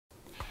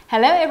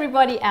Hello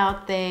everybody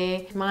out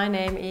there, my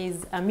name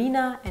is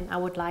Amina and I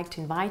would like to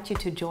invite you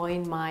to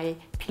join my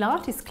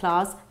Pilates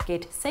class,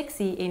 Get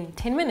Sexy in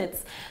 10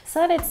 minutes.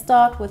 So let's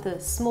start with a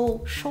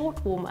small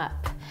short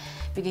warm-up.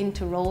 Begin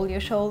to roll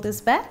your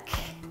shoulders back.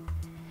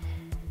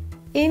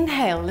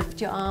 Inhale, lift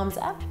your arms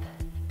up.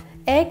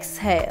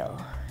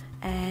 Exhale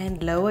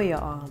and lower your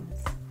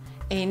arms.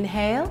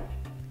 Inhale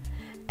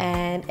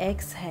and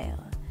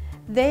exhale.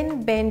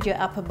 Then bend your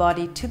upper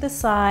body to the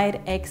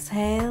side,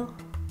 exhale.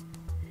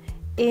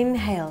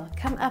 Inhale,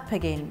 come up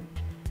again.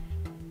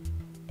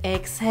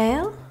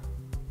 Exhale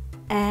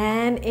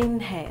and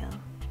inhale.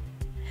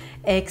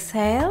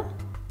 Exhale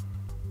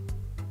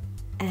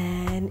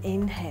and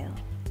inhale.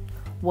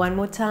 One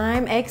more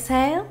time,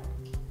 exhale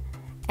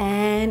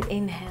and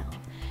inhale.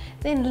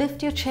 Then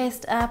lift your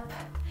chest up,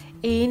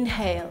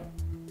 inhale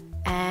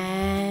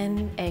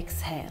and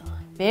exhale.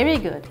 Very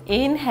good.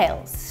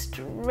 Inhale,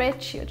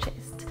 stretch your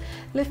chest.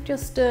 Lift your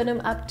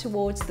sternum up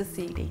towards the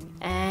ceiling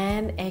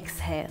and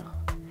exhale.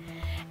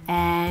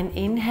 And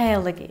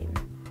inhale again.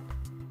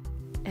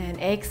 And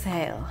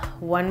exhale.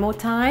 One more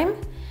time.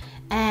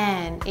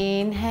 And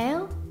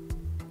inhale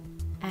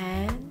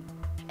and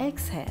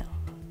exhale.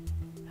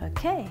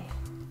 Okay.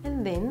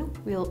 And then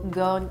we'll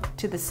go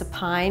to the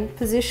supine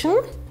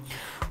position.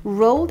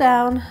 Roll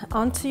down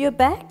onto your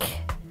back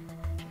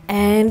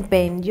and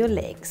bend your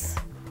legs.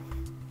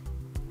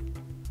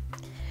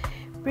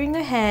 Bring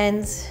your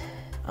hands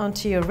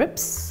onto your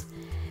ribs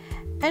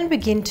and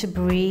begin to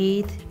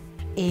breathe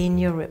in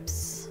your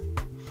ribs.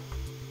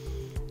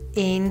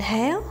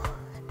 Inhale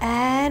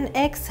and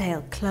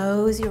exhale,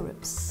 close your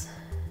ribs.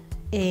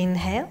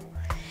 Inhale,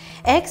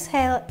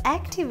 exhale,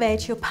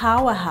 activate your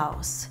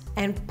powerhouse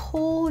and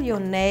pull your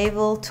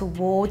navel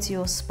towards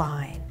your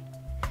spine.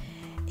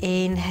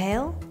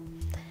 Inhale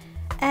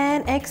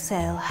and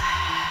exhale.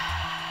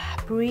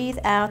 Breathe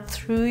out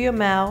through your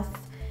mouth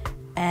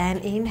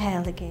and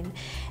inhale again.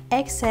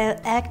 Exhale,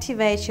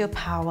 activate your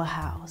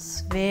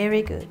powerhouse.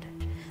 Very good.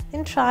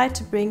 Then try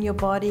to bring your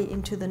body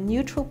into the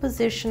neutral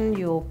position,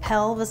 your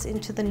pelvis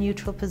into the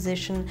neutral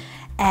position,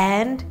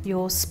 and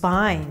your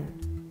spine.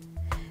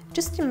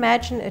 Just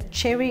imagine a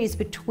cherry is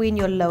between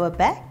your lower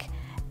back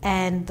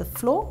and the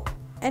floor,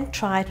 and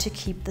try to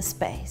keep the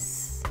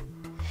space.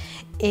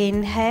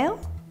 Inhale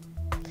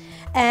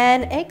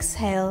and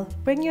exhale.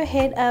 Bring your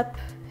head up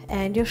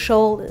and your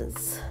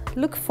shoulders.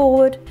 Look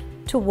forward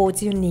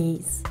towards your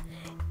knees.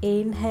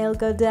 Inhale,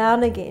 go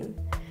down again.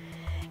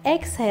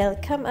 Exhale,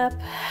 come up.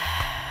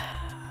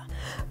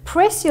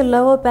 Press your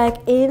lower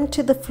back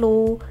into the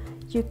floor.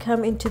 You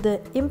come into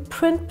the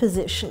imprint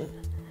position.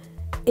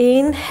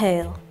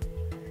 Inhale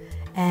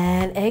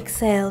and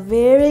exhale.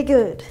 Very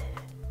good.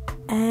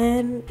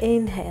 And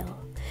inhale.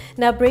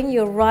 Now bring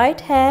your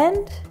right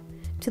hand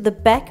to the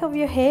back of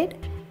your head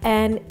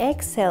and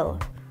exhale.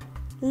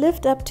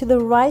 Lift up to the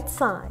right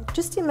side.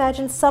 Just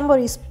imagine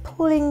somebody's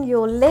pulling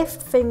your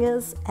left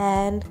fingers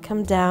and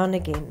come down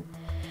again.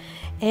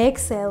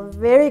 Exhale.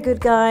 Very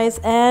good, guys.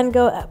 And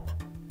go up.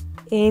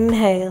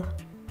 Inhale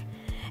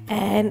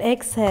and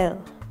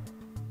exhale.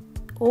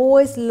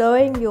 Always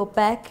lowering your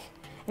back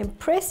and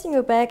pressing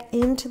your back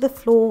into the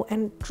floor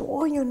and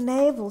draw your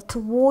navel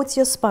towards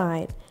your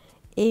spine.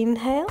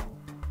 Inhale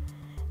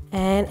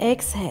and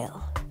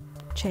exhale.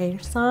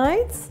 Change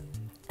sides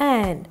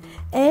and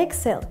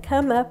exhale.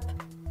 Come up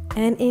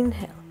and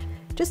inhale.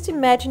 Just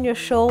imagine your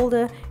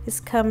shoulder is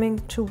coming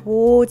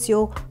towards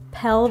your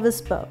pelvis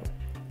bone.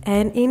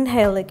 And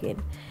inhale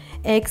again.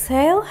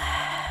 Exhale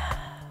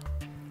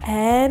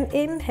and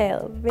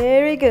inhale.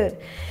 Very good.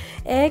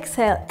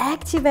 Exhale,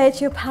 activate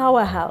your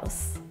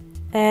powerhouse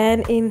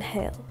and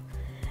inhale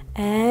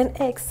and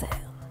exhale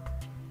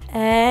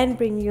and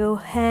bring your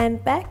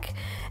hand back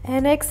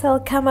and exhale,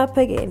 come up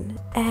again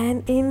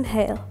and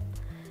inhale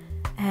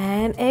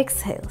and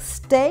exhale.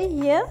 Stay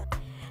here.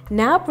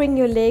 Now bring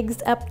your legs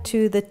up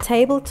to the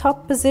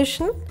tabletop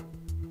position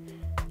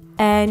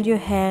and your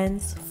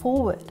hands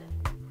forward.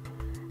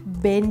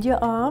 Bend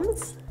your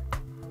arms.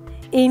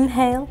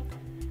 Inhale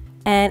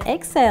and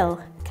exhale,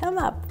 come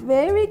up.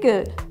 Very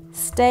good.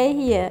 Stay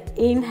here.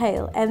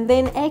 Inhale and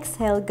then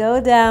exhale,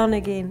 go down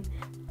again.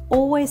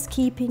 Always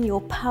keeping your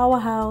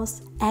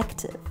powerhouse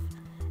active.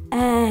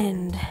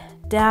 And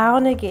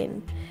down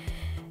again.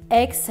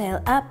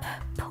 Exhale, up.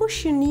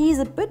 Push your knees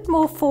a bit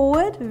more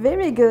forward.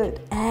 Very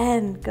good.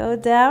 And go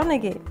down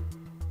again.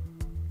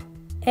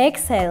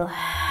 Exhale.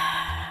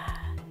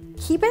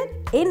 Keep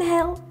it.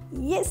 Inhale.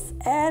 Yes.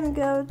 And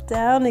go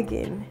down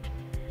again.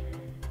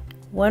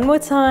 One more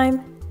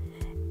time.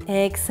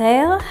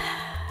 Exhale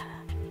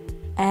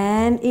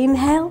and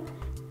inhale.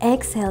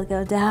 Exhale,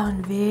 go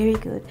down. Very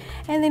good.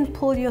 And then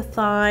pull your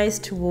thighs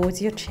towards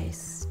your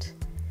chest.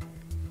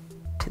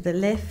 To the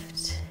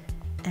left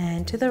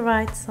and to the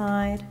right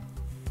side.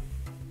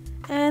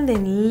 And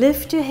then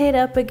lift your head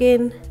up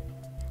again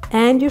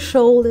and your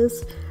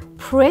shoulders.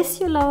 Press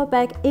your lower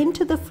back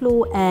into the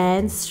floor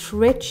and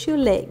stretch your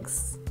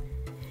legs.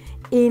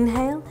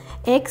 Inhale.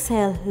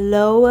 Exhale,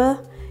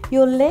 lower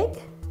your leg.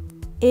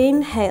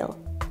 Inhale.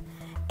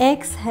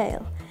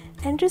 Exhale.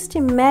 And just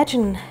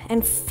imagine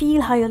and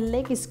feel how your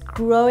leg is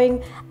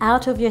growing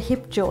out of your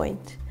hip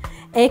joint.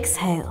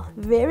 Exhale,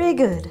 very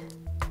good.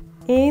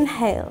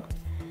 Inhale.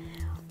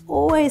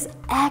 Always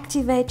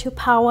activate your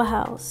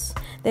powerhouse.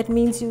 That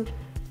means you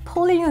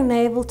pulling your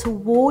navel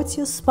towards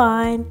your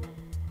spine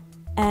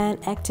and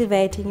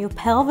activating your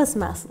pelvis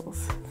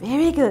muscles.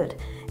 Very good.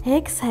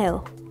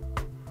 Exhale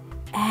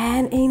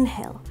and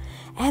inhale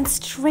and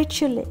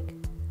stretch your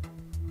leg.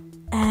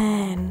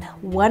 And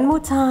one more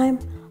time.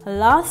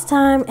 Last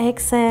time,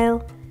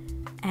 exhale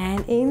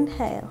and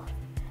inhale,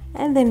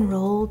 and then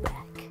roll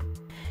back.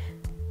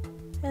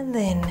 And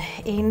then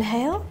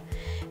inhale,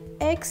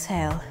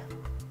 exhale,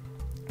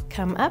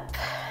 come up,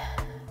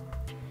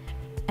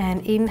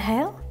 and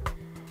inhale,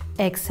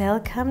 exhale,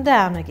 come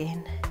down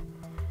again.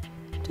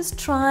 Just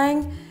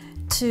trying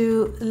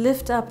to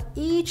lift up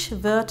each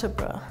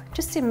vertebra.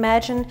 Just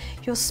imagine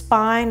your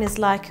spine is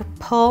like a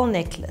pearl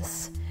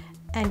necklace,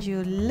 and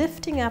you're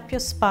lifting up your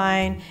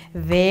spine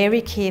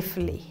very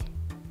carefully.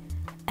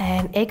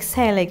 And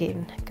exhale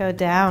again, go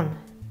down.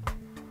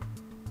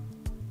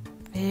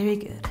 Very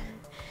good.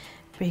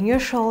 Bring your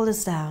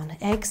shoulders down,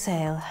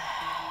 exhale.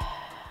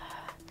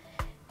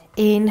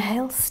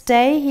 Inhale,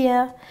 stay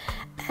here,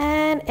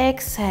 and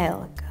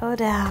exhale, go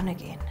down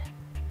again.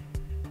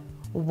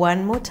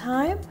 One more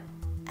time,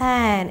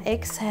 and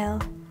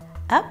exhale,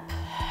 up.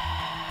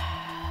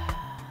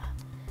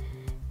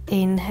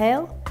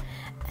 Inhale,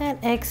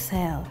 and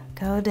exhale,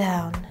 go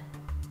down.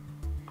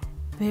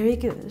 Very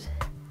good.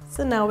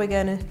 So now we're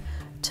going to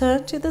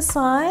turn to the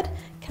side,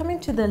 come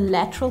into the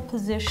lateral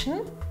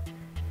position,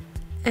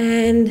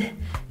 and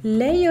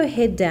lay your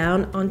head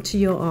down onto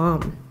your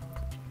arm.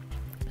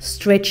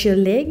 Stretch your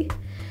leg,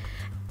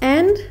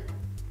 and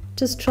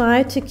just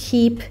try to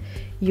keep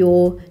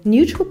your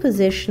neutral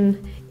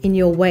position in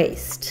your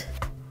waist.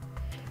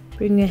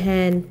 Bring your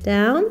hand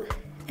down,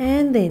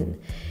 and then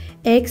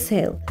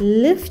exhale.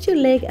 Lift your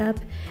leg up,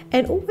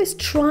 and always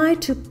try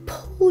to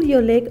pull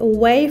your leg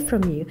away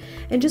from you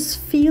and just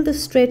feel the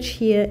stretch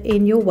here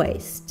in your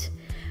waist.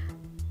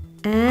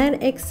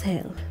 And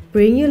exhale,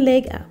 bring your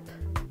leg up.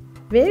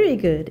 Very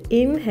good.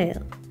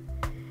 Inhale,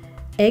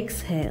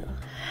 exhale,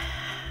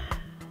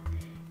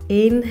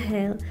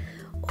 inhale.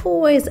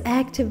 Always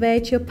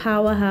activate your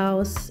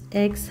powerhouse.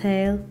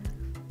 Exhale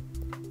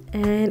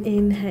and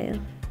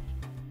inhale,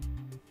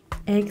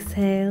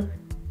 exhale,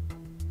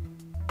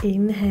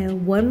 inhale.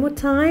 One more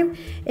time.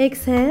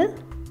 Exhale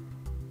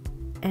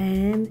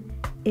and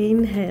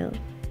inhale,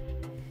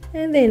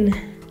 and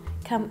then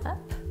come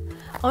up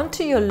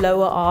onto your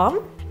lower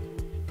arm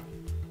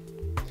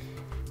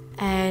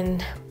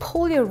and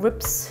pull your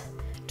ribs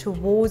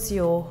towards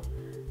your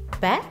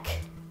back.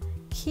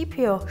 Keep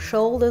your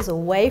shoulders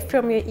away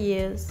from your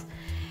ears.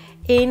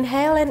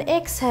 Inhale and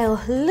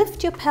exhale,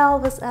 lift your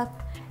pelvis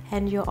up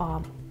and your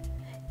arm.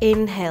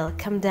 Inhale,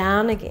 come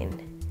down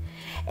again.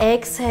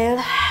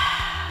 Exhale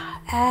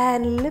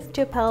and lift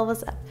your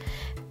pelvis up.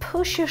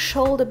 Push your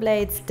shoulder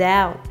blades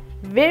down.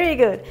 Very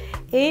good.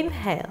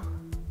 Inhale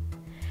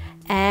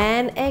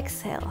and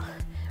exhale.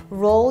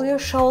 Roll your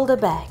shoulder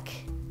back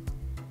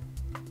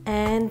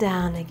and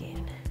down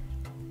again.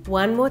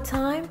 One more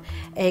time.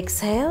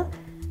 Exhale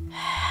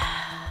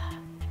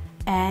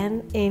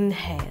and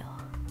inhale.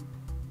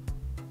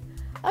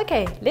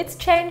 Okay, let's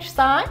change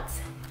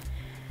sides.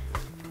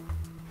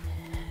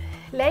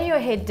 Lay your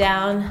head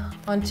down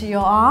onto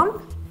your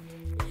arm.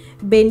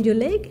 Bend your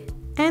leg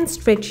and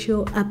stretch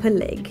your upper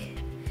leg,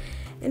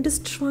 and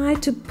just try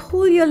to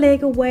pull your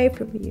leg away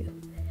from you,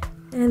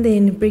 and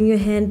then bring your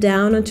hand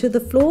down onto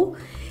the floor.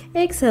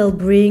 Exhale,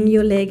 bring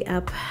your leg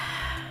up.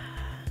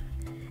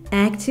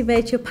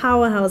 Activate your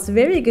powerhouse.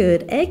 Very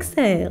good.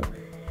 Exhale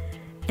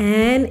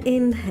and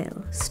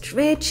inhale.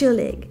 Stretch your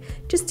leg.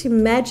 Just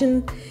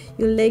imagine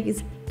your leg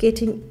is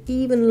getting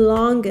even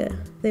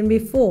longer than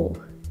before.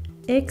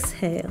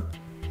 Exhale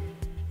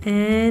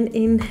and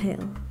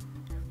inhale.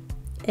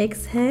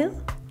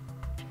 Exhale,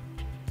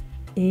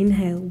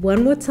 inhale.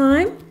 One more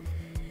time.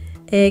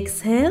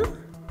 Exhale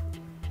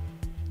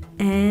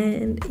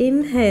and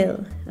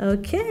inhale.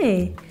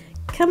 Okay,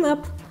 come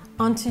up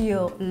onto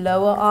your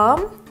lower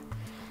arm.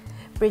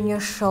 Bring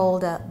your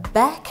shoulder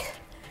back.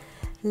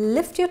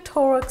 Lift your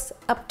thorax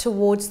up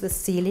towards the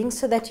ceiling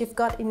so that you've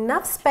got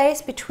enough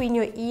space between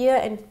your ear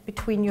and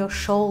between your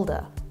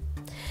shoulder.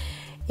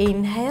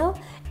 Inhale,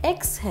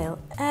 exhale,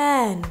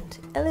 and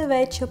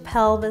elevate your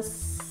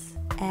pelvis.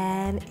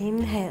 And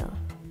inhale.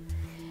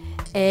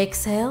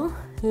 Exhale,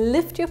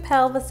 lift your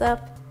pelvis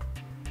up.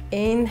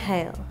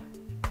 Inhale.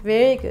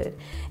 Very good.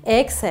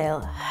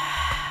 Exhale.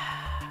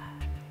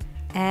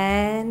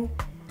 And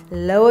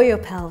lower your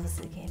pelvis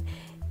again.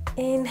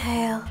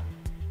 Inhale.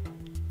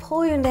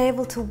 Pull your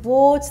navel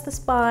towards the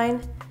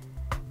spine.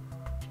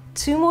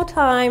 2 more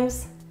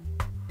times.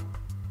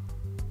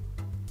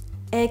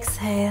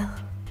 Exhale.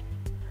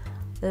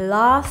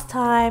 Last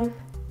time.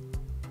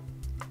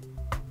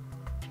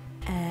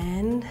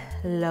 And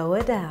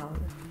lower down.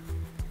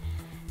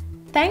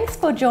 Thanks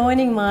for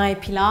joining my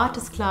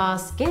Pilates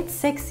class Get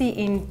Sexy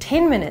in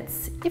 10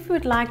 minutes. If you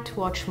would like to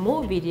watch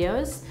more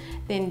videos,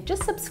 then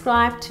just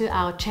subscribe to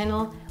our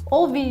channel.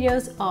 All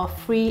videos are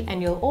free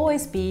and you'll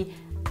always be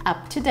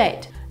up to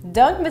date.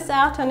 Don't miss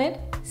out on it.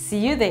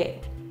 See you there.